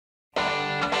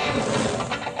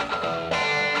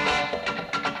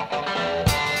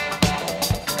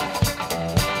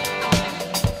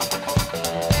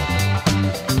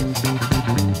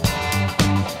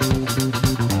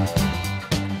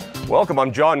Welcome,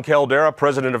 I'm Jon Caldara,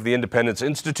 president of the Independence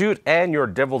Institute and your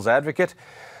devil's advocate.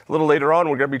 A little later on,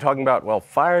 we're going to be talking about, well,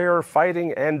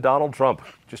 firefighting and Donald Trump.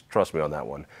 Just trust me on that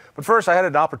one. But first, I had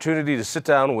an opportunity to sit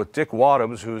down with Dick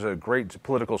Wadhams, who's a great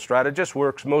political strategist,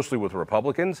 works mostly with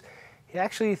Republicans. He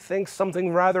actually thinks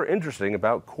something rather interesting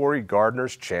about Cory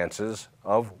Gardner's chances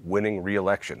of winning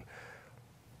re-election.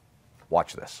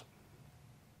 Watch this.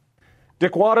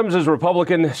 Dick Wadhams is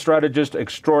Republican strategist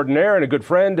extraordinaire and a good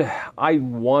friend. I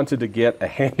wanted to get a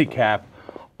handicap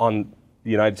on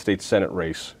the United States Senate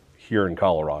race here in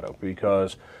Colorado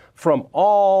because from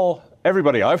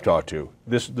everybody I've talked to,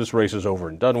 this race is over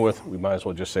and done with. We might as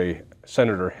well just say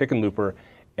Senator Hickenlooper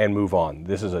and move on.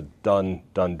 This is a done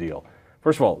deal.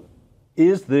 First of all,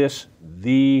 is this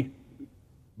the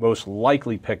most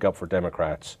likely pickup for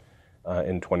Democrats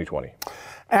in 2020?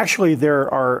 Actually,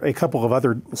 there are a couple of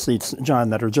other seats, John,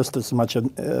 that are just as much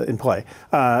in play.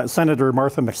 Senator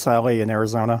Martha McSally in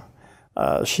Arizona,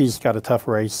 she's got a tough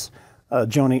race.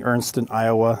 Joni Ernst in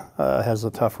Iowa has a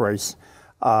tough race.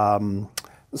 Cory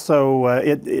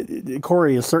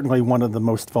is certainly one of the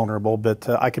most vulnerable, but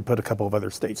I could put a couple of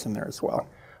other states in there as well.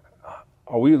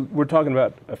 We're talking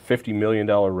about a $50 million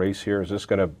race here. Is this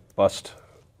going to bust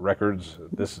records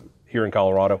here in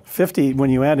Colorado? 50, when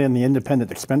you add in the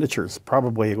independent expenditures,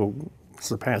 probably will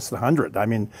surpass the 100. I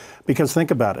mean, because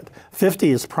think about it. 50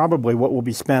 is probably what will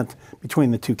be spent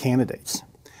between the two candidates.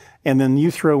 And then you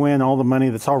throw in all the money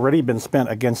that's already been spent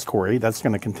against Cory. That's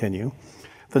going to continue.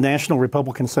 The National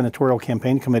Republican Senatorial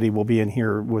Campaign Committee will be in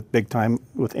here with big time,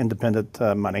 with independent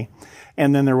money.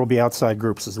 And then there will be outside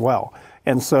groups as well.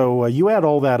 And so you add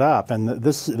all that up, and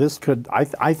this could,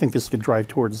 I think this could drive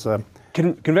towards...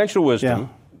 Conventional wisdom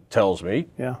tells me,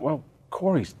 well,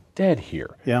 Cory's dead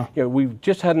here. Yeah. We've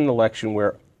just had an election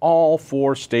where all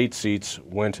 4 state seats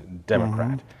went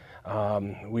Democrat.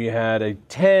 Mm-hmm. We had a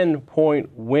 10-point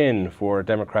win for a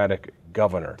Democratic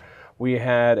governor. We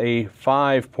had a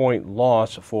 5-point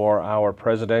loss for our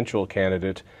presidential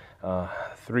candidate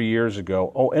 3 years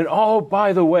ago. Oh,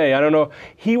 by the way, I don't know,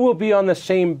 he will be on the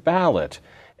same ballot.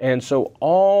 And so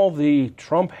all the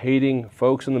Trump-hating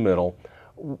folks in the middle,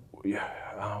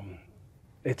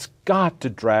 it's got to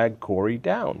drag Cory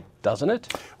down, doesn't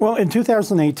it? Well, in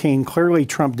 2018, clearly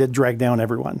Trump did drag down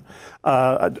everyone.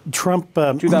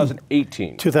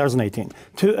 2018. 2018.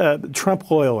 Trump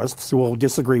loyalists will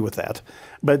disagree with that.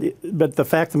 But the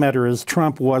fact of the matter is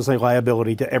Trump was a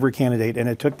liability to every candidate, and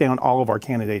it took down all of our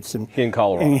candidates here in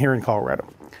Colorado.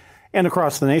 And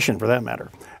across the nation, for that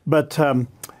matter. But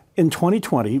in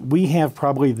 2020, we have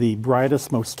probably the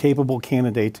brightest, most capable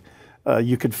candidate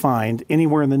you could find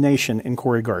anywhere in the nation in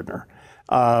Cory Gardner.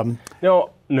 No,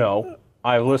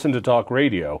 I've listened to talk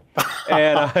radio,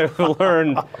 and I've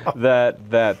learned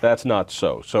that's not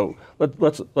so. So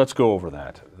let's go over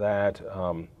that.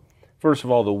 First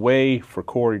of all, the way for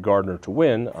Cory Gardner to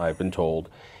win, I've been told,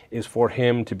 is for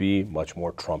him to be much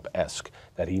more Trump-esque.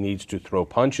 That he needs to throw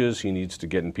punches, he needs to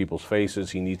get in people's faces,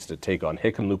 he needs to take on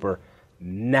Hickenlooper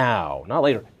now, not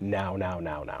later. Now.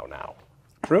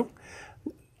 True?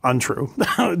 Untrue.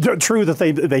 True that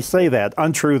they say that.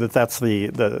 Untrue that that's the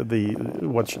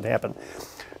what should happen.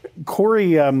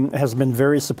 Cory has been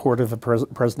very supportive of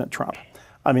President Trump.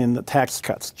 I mean, the tax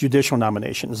cuts, judicial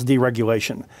nominations,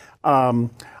 deregulation.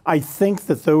 I think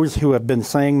that those who have been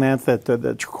saying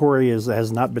that Cory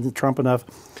has not been Trump enough,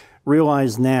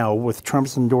 realize now with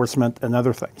Trump's endorsement and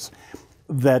other things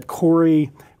that Cory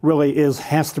really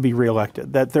has to be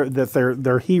reelected. That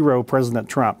their hero, President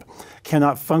Trump,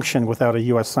 cannot function without a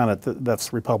U.S. Senate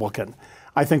that's Republican.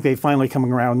 I think they finally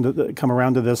come around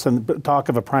to this, and talk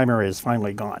of a primary is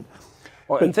finally gone.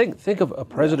 Well, and think of a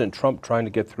President Trump trying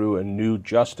to get through a new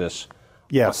justice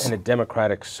in a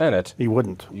Democratic Senate. He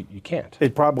wouldn't. You can't.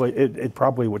 It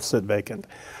probably would sit vacant.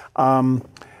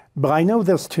 But I know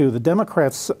this too. The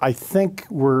Democrats, I think,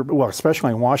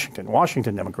 especially in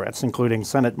Washington Democrats, including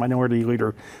Senate Minority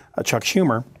Leader Chuck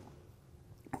Schumer,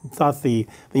 thought the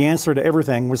answer to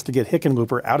everything was to get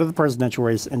Hickenlooper out of the presidential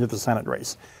race into the Senate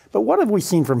race. But what have we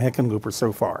seen from Hickenlooper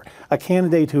so far? A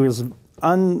candidate who is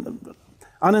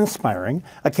uninspiring,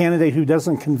 a candidate who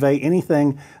doesn't convey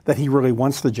anything that he really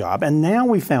wants the job. And now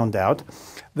we found out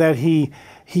that he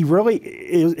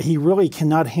really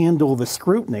cannot handle the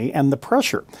scrutiny and the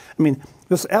pressure. I mean,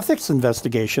 this ethics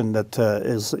investigation that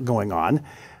is going on,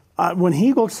 when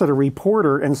he looks at a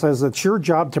reporter and says, it's your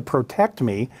job to protect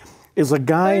me, is a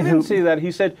guy who... I didn't see that.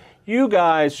 He said, you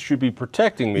guys should be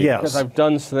protecting me Yes. because I've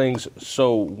done things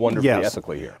so wonderfully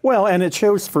ethically here. Well, and it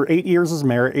shows for 8 years as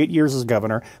mayor, 8 years as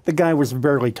governor, the guy was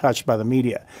barely touched by the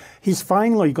media. He's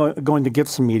finally going to get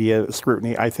some media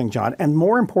scrutiny, I think, John. And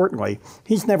more importantly,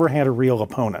 he's never had a real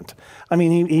opponent. I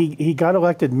mean, he got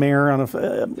elected mayor on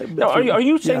a... Now, are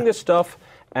you saying this stuff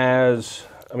as...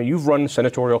 I mean, you've run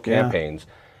senatorial campaigns.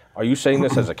 Are you saying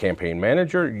this as a campaign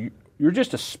manager? You're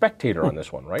just a spectator on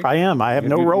this one, right? I am. I have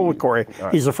no role with Corey.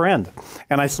 Right. He's a friend,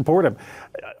 and I support him.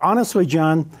 Honestly,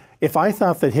 John, if I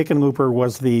thought that Hickenlooper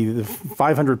was the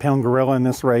 500-pound gorilla in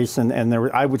this race, and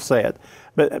I would say it,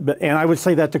 and I would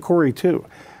say that to Corey too.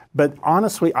 But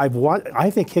honestly, I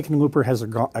think Hickenlooper has a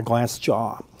glass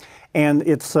jaw, and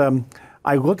it's.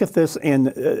 I look at this, and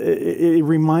it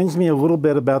reminds me a little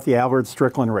bit about the Albert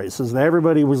Strickland races.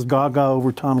 Everybody was gaga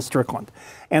over Tom Strickland,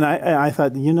 and I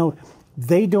thought, you know,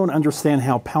 they don't understand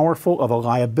how powerful of a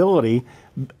liability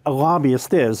a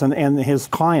lobbyist is, and his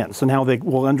clients, and how they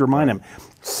will undermine him.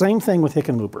 Same thing with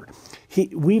Hickenlooper.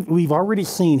 We've already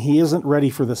seen he isn't ready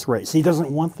for this race. He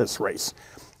doesn't want this race,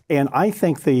 and I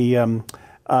think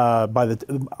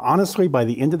honestly, by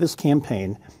the end of this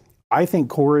campaign, I think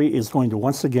Corey is going to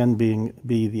once again be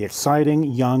the exciting,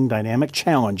 young, dynamic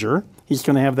challenger. He's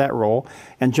going to have that role.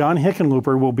 And John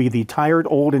Hickenlooper will be the tired,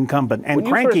 old incumbent and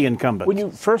cranky incumbent. When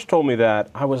you first told me that,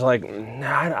 I was like,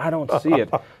 nah, I don't see it.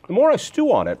 The more I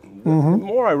stew on it, the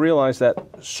more I realize that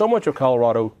so much of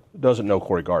Colorado doesn't know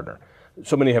Cory Gardner.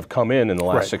 So many have come in the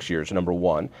last 6 years, number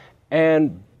one.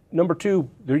 And number two,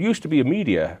 there used to be a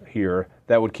media here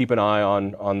that would keep an eye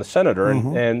on the senator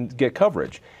and get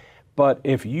coverage. But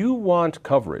if you want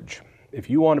coverage, if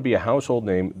you want to be a household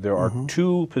name, there are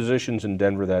two positions in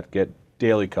Denver that get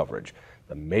daily coverage: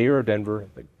 the mayor of Denver,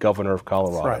 the governor of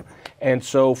Colorado. Right. And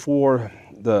so for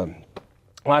the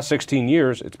last 16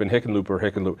 years, it's been Hickenlooper.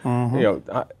 You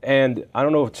know, and I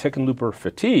don't know if it's Hickenlooper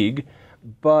fatigue,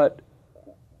 but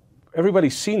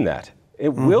everybody's seen that.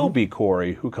 It will be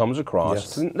Corey who comes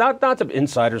across, not to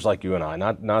insiders like you and I,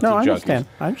 not to junkies.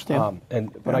 I understand.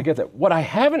 But I get that. What I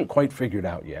haven't quite figured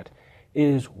out yet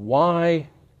is why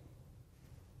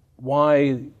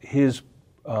his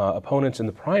opponents in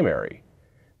the primary,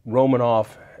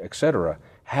 Romanoff, et cetera,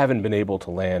 haven't been able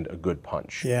to land a good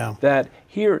punch. Yeah. That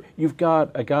here you've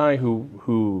got a guy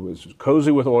who is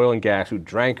cozy with oil and gas, who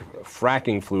drank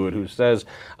fracking fluid, who says,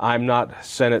 I'm not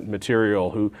Senate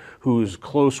material, who's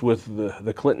close with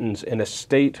the Clintons in a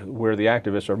state where the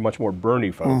activists are much more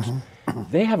Bernie folks.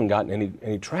 They haven't gotten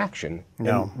any traction.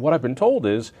 No. And what I've been told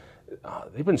is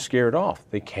they've been scared off.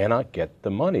 They cannot get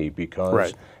the money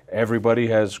because everybody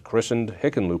has christened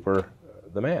Hickenlooper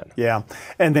the man. Yeah,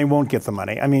 and they won't get the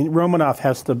money. I mean, Romanoff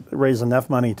has to raise enough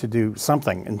money to do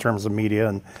something in terms of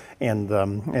media and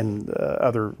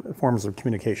other forms of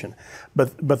communication.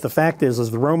 But the fact is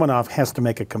the Romanoff has to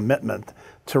make a commitment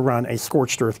to run a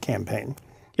scorched earth campaign.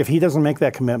 If he doesn't make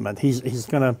that commitment, he's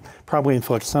going to probably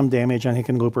inflict some damage on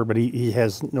Hickenlooper, but he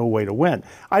has no way to win.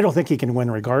 I don't think he can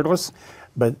win regardless,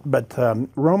 but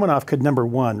Romanoff could, number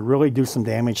one, really do some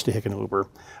damage to Hickenlooper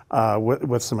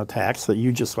with some attacks that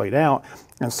you just laid out.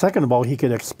 And second of all, he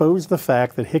could expose the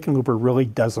fact that Hickenlooper really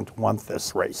doesn't want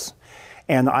this race.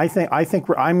 And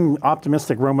I'm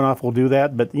optimistic Romanoff will do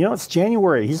that, but you know, it's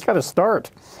January. He's got to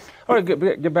start. All right,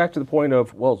 get back to the point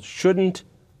of, well, shouldn't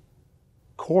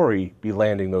Corey be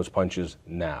landing those punches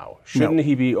now? Shouldn't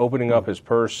he be opening up his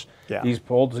purse? Yeah. He's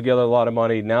pulled together a lot of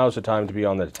money. Now's the time to be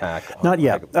on the attack. Not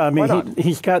yet. I mean,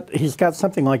 he's got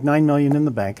something like $9 million in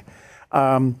the bank.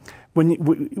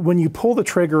 When you pull the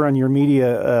trigger on your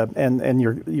media and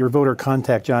your voter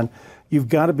contact, John, you've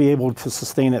got to be able to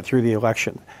sustain it through the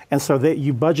election. And so that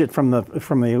you budget from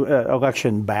the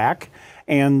election back,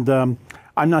 and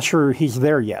I'm not sure he's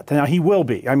there yet. Now he will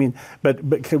be. I mean, but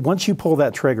once you pull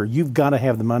that trigger, you've got to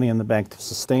have the money in the bank to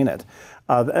sustain it.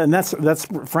 And that's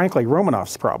frankly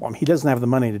Romanoff's problem. He doesn't have the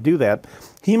money to do that.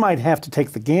 He might have to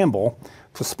take the gamble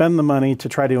to spend the money to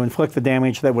try to inflict the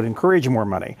damage that would encourage more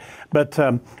money. But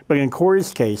in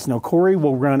Corey's case, no, Corey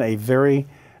will run a very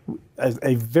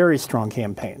strong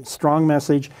campaign, strong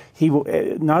message. He will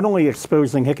not only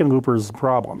exposing Hickenlooper's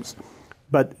problems,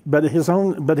 but his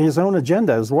own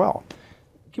agenda as well.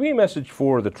 Give me a message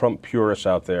for the Trump purists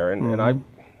out there, and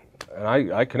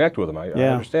I connect with them. I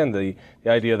understand the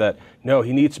idea that no,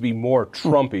 he needs to be more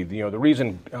Trumpy. You know, the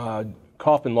reason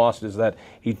Kaufman lost is that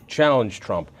he challenged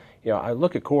Trump. You know, I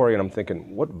look at Corey and I'm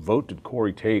thinking, what vote did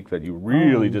Corey take that you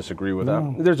really disagree with?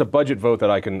 No. There's a budget vote that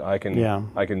I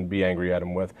can be angry at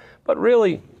him with, but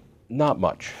really, not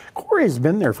much. Corey's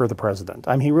been there for the president.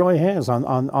 I mean, he really has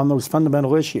on those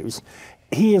fundamental issues.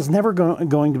 He is never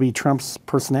going to be Trump's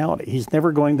personality. He's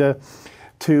never going to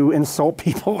to insult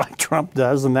people like Trump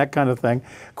does and that kind of thing.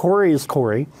 Corey is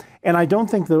Corey. And I don't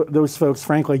think those folks,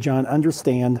 frankly, John,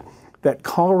 understand that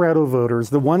Colorado voters,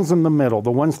 the ones in the middle,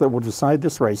 the ones that will decide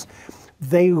this race,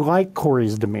 they like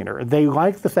Corey's demeanor. They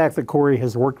like the fact that Corey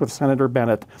has worked with Senator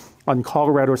Bennett on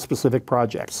Colorado-specific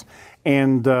projects.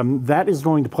 And that is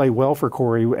going to play well for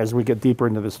Corey as we get deeper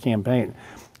into this campaign.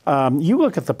 You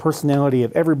look at the personality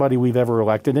of everybody we've ever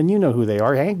elected, and you know who they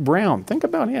are. Hank Brown, think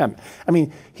about him. I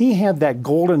mean, he had that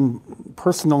golden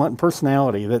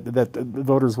personality that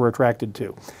voters were attracted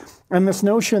to. And this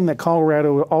notion that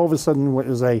Colorado all of a sudden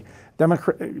is a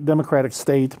Democratic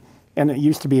state, and it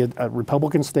used to be a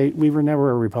Republican state. We were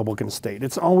never a Republican state.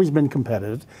 It's always been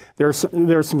competitive. There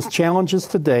are some challenges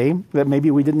today that maybe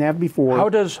we didn't have before. How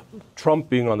does Trump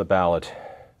being on the ballot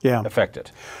affect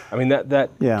it? I mean,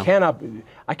 cannot.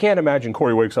 I can't imagine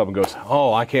Corey wakes up and goes,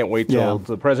 "Oh, I can't wait till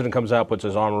the president comes out, puts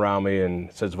his arm around me,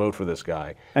 and says, vote for this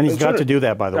guy." And he's got to do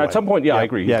that, by the way. At some point, I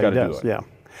agree. He's got to do it. Yeah,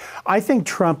 I think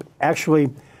Trump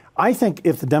actually. I think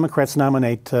if the Democrats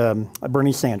nominate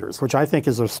Bernie Sanders, which I think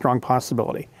is a strong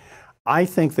possibility, I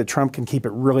think that Trump can keep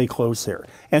it really close here.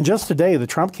 And just today, the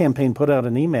Trump campaign put out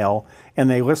an email, and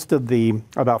they listed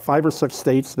about 5 or 6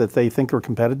 states that they think are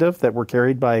competitive, that were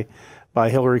carried by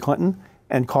Hillary Clinton,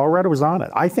 and Colorado was on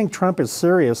it. I think Trump is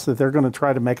serious that they're going to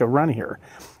try to make a run here.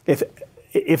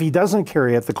 If he doesn't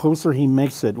carry it, the closer he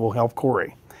makes it will help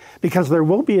Corey. Because there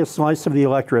will be a slice of the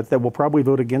electorate that will probably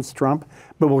vote against Trump,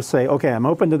 but will say, okay, I'm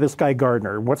open to this guy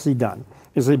Gardner. What's he done?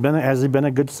 Has he been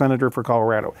a good senator for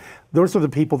Colorado? Those are the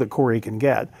people that Corey can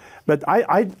get. But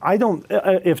I don't,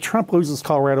 if Trump loses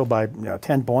Colorado by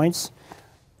 10 points,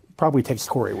 probably takes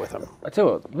Corey with him. I tell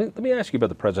you what, let me ask you about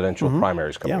the presidential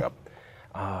primaries coming up.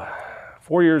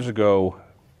 4 years ago,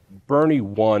 Bernie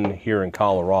won here in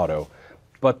Colorado,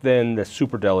 but then the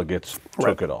superdelegates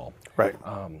took it all. Right.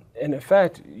 And in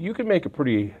fact, you could make a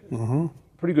pretty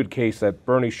good case that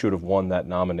Bernie should have won that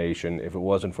nomination if it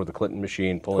wasn't for the Clinton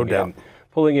machine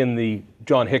pulling in the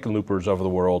John Hickenloopers of the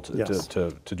world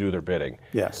to do their bidding.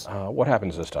 Yes. What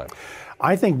happens this time?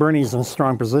 I think Bernie's in a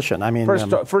strong position. I mean, first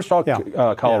talk Colorado.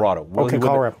 Yeah. Colorado. Will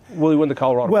he win the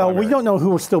Colorado Well, primary? we don't know who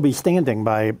will still be standing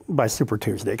by Super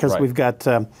Tuesday because we've got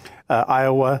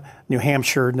Iowa, New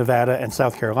Hampshire, Nevada, and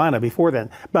South Carolina before then.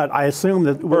 But I assume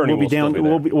that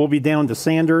we'll be down to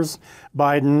Sanders,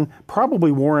 Biden,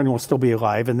 probably Warren will still be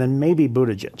alive, and then maybe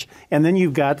Buttigieg. And then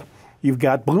you've got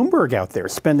Bloomberg out there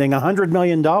spending $100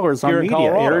 million on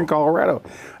media here in Colorado.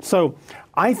 So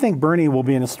I think Bernie will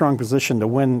be in a strong position to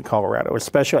win Colorado,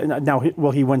 especially now.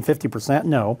 Will he win 50%?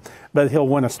 No, but he'll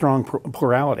win a strong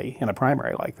plurality in a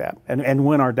primary like that, and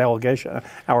win our delegation,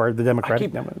 the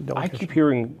Democratic delegation. I keep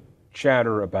hearing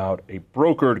chatter about a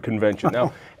brokered convention.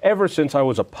 Now, ever since I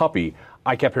was a puppy,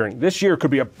 I kept hearing this year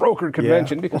could be a brokered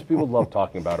convention because people love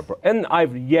talking about it. And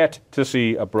I've yet to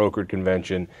see a brokered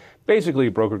convention. Basically,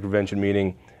 a brokered convention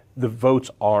meaning the votes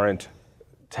aren't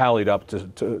tallied up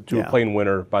to a plain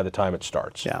winner by the time it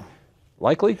starts. Yeah.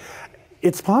 Likely?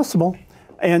 It's possible.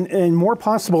 And more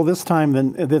possible this time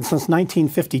than since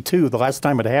 1952, the last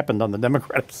time it happened on the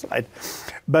Democratic side.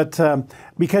 But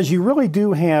because you really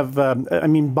do have,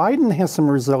 Biden has some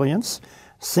resilience,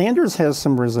 Sanders has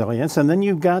some resilience, and then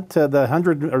you've got the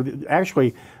 100, or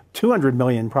actually 200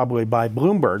 million probably by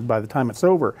Bloomberg by the time it's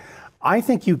over. I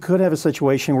think you could have a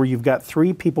situation where you've got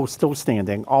 3 people still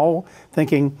standing, all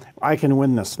thinking, I can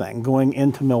win this thing, going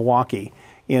into Milwaukee.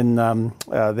 They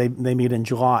meet in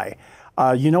July.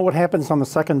 You know what happens on the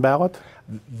second ballot?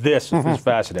 This is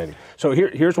fascinating. So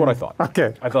here's what I thought.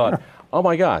 Okay. I thought, oh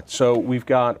my God. So we've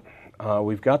got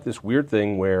this weird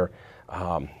thing where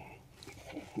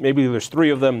maybe there's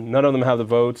 3 of them, none of them have the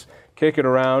votes. Kick it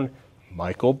around.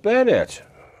 Michael Bennet,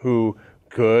 who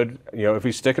could, if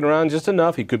he's sticking around just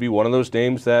enough, he could be one of those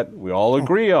names that we all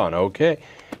agree on. Okay.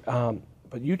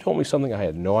 But you told me something I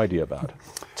had no idea about.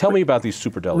 Tell me about these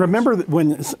superdelegates. Remember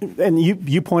when, and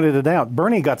you pointed it out,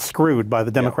 Bernie got screwed by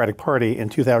the Democratic Party in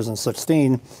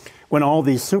 2016 when all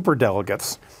these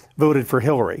superdelegates voted for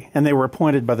Hillary, and they were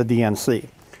appointed by the DNC.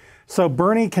 So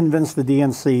Bernie convinced the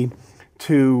DNC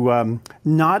to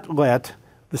not let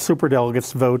the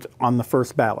superdelegates vote on the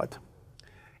first ballot.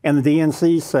 And the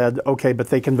DNC said, okay, but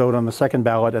they can vote on the second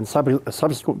ballot and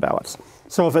subsequent ballots.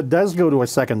 So if it does go to a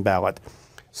second ballot,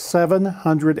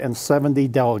 770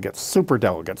 delegates,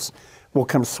 superdelegates, will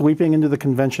come sweeping into the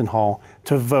convention hall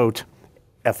to vote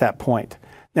at that point.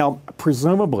 Now,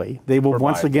 presumably, they will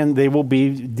they will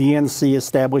be DNC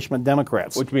establishment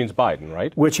Democrats. Which means Biden,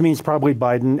 right? Which means probably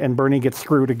Biden, and Bernie gets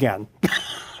screwed again.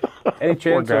 Any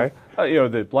chance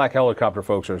The black helicopter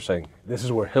folks are saying this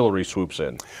is where Hillary swoops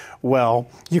in. Well,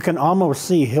 you can almost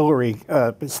see Hillary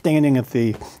standing at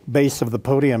the base of the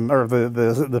podium or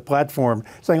the platform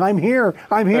saying, I'm here,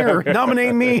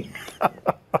 nominate me.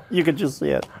 You could just see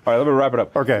it. All right, let me wrap it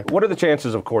up. Okay. What are the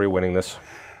chances of Corey winning this?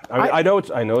 I know it's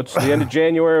the end of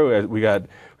January. We got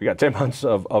 10 months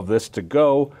of this to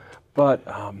go, but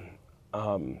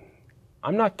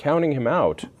I'm not counting him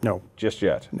out. No. Just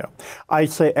yet. No.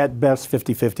 I'd say at best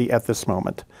 50-50 at this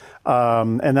moment.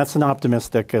 And that's an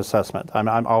optimistic assessment.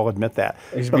 I'll admit that.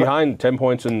 He's behind 10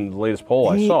 points in the latest poll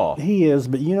I saw. He is,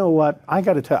 but you know what? I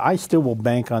got to tell you, I still will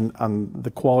bank on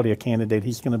the quality of candidate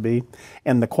he's going to be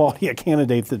and the quality of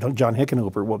candidate that John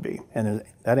Hickenlooper will be. And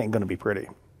that ain't going to be pretty.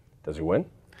 Does he win?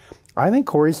 I think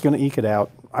Corey's going to eke it out.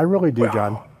 I really do,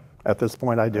 John. At this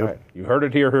point, I do. All right. You heard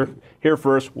it here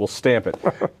first. We'll stamp it.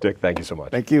 Dick, thank you so much.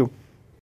 Thank you.